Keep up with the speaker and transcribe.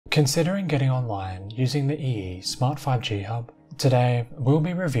Considering getting online using the EE Smart 5G Hub, today we'll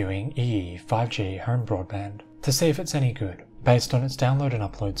be reviewing EE 5G Home Broadband to see if it's any good, based on its download and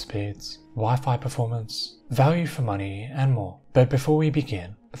upload speeds, Wi-Fi performance, value for money and more. But before we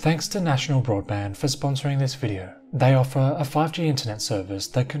begin, thanks to National Broadband for sponsoring this video. They offer a 5G internet service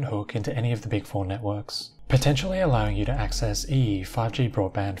that can hook into any of the big four networks, potentially allowing you to access EE 5G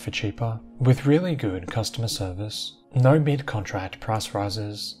broadband for cheaper, with really good customer service, no mid-contract price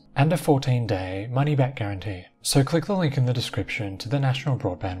rises, and a 14-day money-back guarantee. So click the link in the description to the National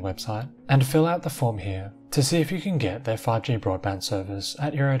Broadband website and fill out the form here to see if you can get their 5G broadband service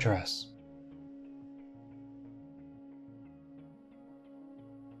at your address.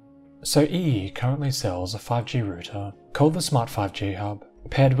 So EE currently sells a 5G router called the Smart 5G Hub,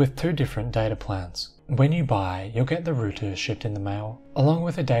 paired with two different data plans. When you buy, you'll get the router shipped in the mail, along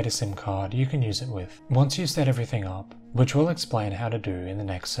with a data SIM card you can use it with. Once you set everything up, which we'll explain how to do in the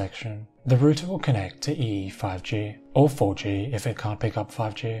next section, the router will connect to EE 5G, or 4G if it can't pick up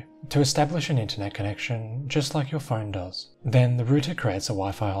 5G, to establish an internet connection just like your phone does. Then the router creates a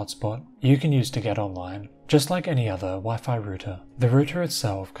Wi-Fi hotspot you can use to get online, just like any other Wi-Fi router. The router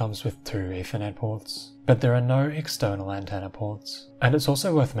itself comes with two Ethernet ports, but there are no external antenna ports. And it's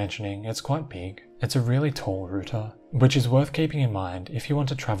also worth mentioning it's quite big. It's a really tall router, which is worth keeping in mind if you want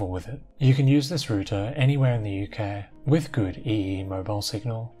to travel with it. You can use this router anywhere in the UK with good EE mobile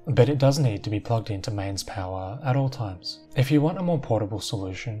signal, but it does need to be plugged into mains power at all times. If you want a more portable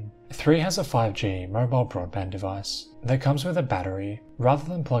solution, 3 has a 5G mobile broadband device that comes with a battery rather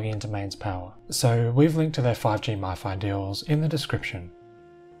than plugging into mains power. So we've linked to their 5G MiFi deals in the description.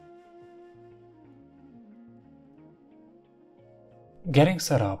 Getting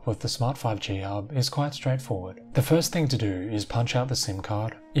set up with the Smart 5G Hub is quite straightforward. The first thing to do is punch out the SIM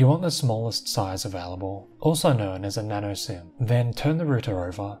card. You want the smallest size available, also known as a nano SIM. Then turn the router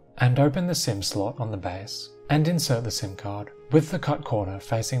over and open the SIM slot on the base and insert the SIM card with the cut corner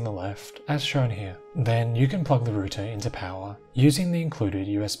facing the left as shown here. Then you can plug the router into power using the included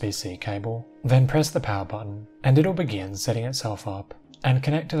USB-C cable. Then press the power button and it'll begin setting itself up and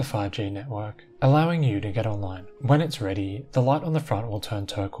connect to the 5G network, allowing you to get online. When it's ready, the light on the front will turn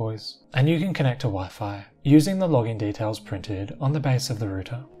turquoise, and you can connect to Wi-Fi using the login details printed on the base of the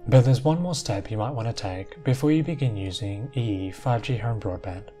router. But there's one more step you might want to take before you begin using EE 5G Home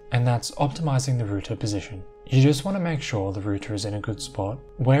Broadband, and that's optimizing the router position. You just want to make sure the router is in a good spot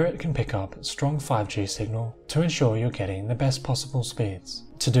where it can pick up strong 5G signal to ensure you're getting the best possible speeds.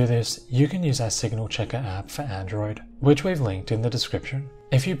 To do this, you can use our Signal Checker app for Android, which we've linked in the description.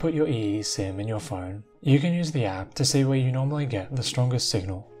 If you put your EE SIM in your phone, you can use the app to see where you normally get the strongest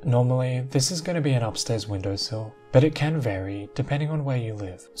signal. Normally, this is going to be an upstairs windowsill, but it can vary depending on where you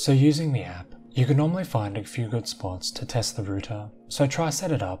live. So using the app, you can normally find a few good spots to test the router, so try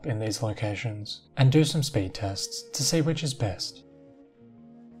set it up in these locations and do some speed tests to see which is best.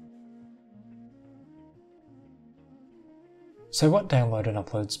 So what download and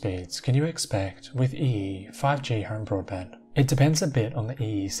upload speeds can you expect with EE 5G Home Broadband? It depends a bit on the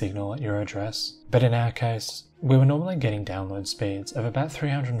EE signal at your address, but in our case, we were normally getting download speeds of about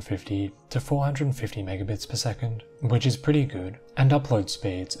 350 to 450 megabits per second, which is pretty good, and upload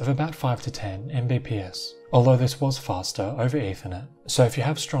speeds of about 5 to 10 Mbps, although this was faster over Ethernet. So if you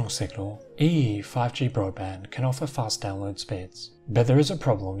have strong signal, EE 5G broadband can offer fast download speeds. But there is a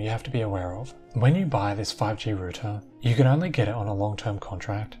problem you have to be aware of. When you buy this 5G router, you can only get it on a long-term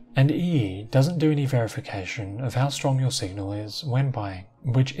contract, and EE doesn't do any verification of how strong your signal is when buying,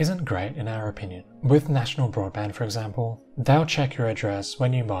 which isn't great in our opinion. With National Broadband, for example, they'll check your address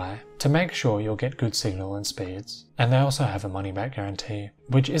when you buy to make sure you'll get good signal and speeds, and they also have a money-back guarantee,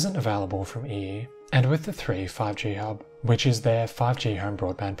 which isn't available from EE. And with the 3 5G Hub, which is their 5G home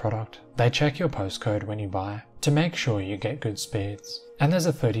broadband product, they check your postcode when you buy to make sure you get good speeds. And there's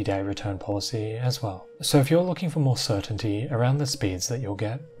a 30-day return policy as well. So if you're looking for more certainty around the speeds that you'll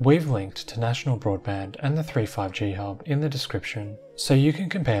get, we've linked to National Broadband and the 3 5G Hub in the description, so you can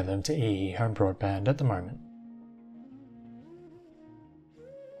compare them to EE Home Broadband at the moment.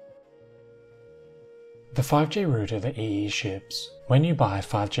 The 5G router that EE ships, when you buy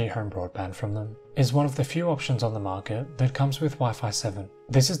 5G home broadband from them, is one of the few options on the market that comes with Wi-Fi 7.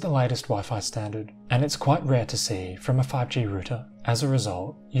 This is the latest Wi-Fi standard, and it's quite rare to see from a 5G router. As a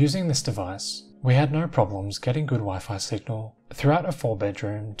result, using this device, we had no problems getting good Wi-Fi signal throughout a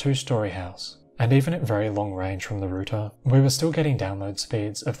 4-bedroom, 2-story house. And even at very long range from the router, we were still getting download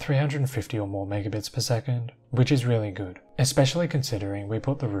speeds of 350 or more megabits per second, which is really good, especially considering we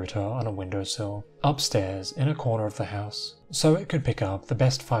put the router on a windowsill upstairs in a corner of the house, so it could pick up the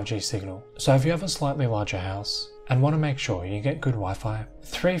best 5G signal. So if you have a slightly larger house and want to make sure you get good Wi-Fi,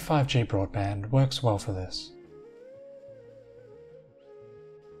 3 5G broadband works well for this.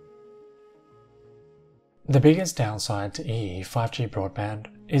 The biggest downside to EE 5G broadband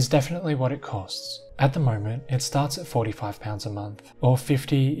is definitely what it costs. At the moment, it starts at £45 a month, or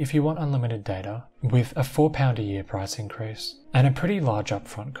 $50 if you want unlimited data, with a £4 a year price increase, and a pretty large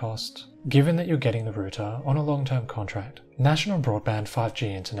upfront cost, given that you're getting the router on a long-term contract. National Broadband 5G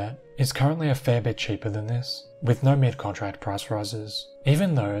internet is currently a fair bit cheaper than this, with no mid-contract price rises,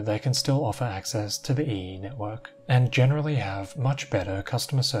 even though they can still offer access to the EE network, and generally have much better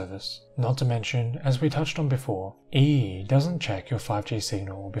customer service. Not to mention, as we touched on before, EE doesn't check your 5G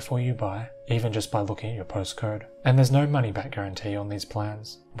signal before you buy, even just by looking at your postcode, and there's no money-back guarantee on these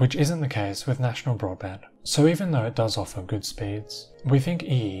plans, which isn't the case with National Broadband. So even though it does offer good speeds, we think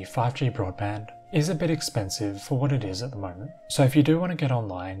EE 5G broadband is a bit expensive for what it is at the moment. So if you do want to get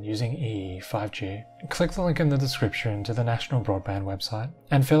online using EE 5G, click the link in the description to the National Broadband website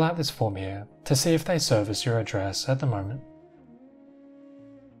and fill out this form here to see if they service your address at the moment.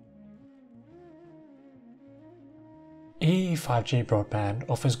 EE 5G broadband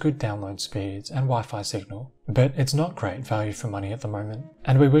offers good download speeds and Wi-Fi signal, but it's not great value for money at the moment,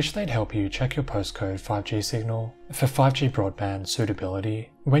 and we wish they'd help you check your postcode 5G signal for 5G broadband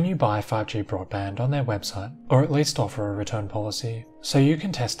suitability when you buy 5G broadband on their website, or at least offer a return policy, so you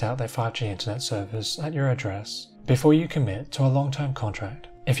can test out their 5G internet service at your address before you commit to a long-term contract.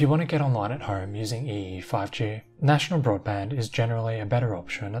 If you want to get online at home using EE 5G, National Broadband is generally a better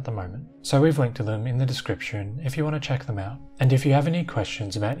option at the moment, so we've linked to them in the description if you want to check them out. And if you have any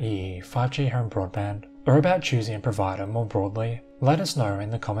questions about EE 5G home broadband, or about choosing a provider more broadly, let us know in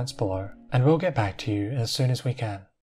the comments below, and we'll get back to you as soon as we can.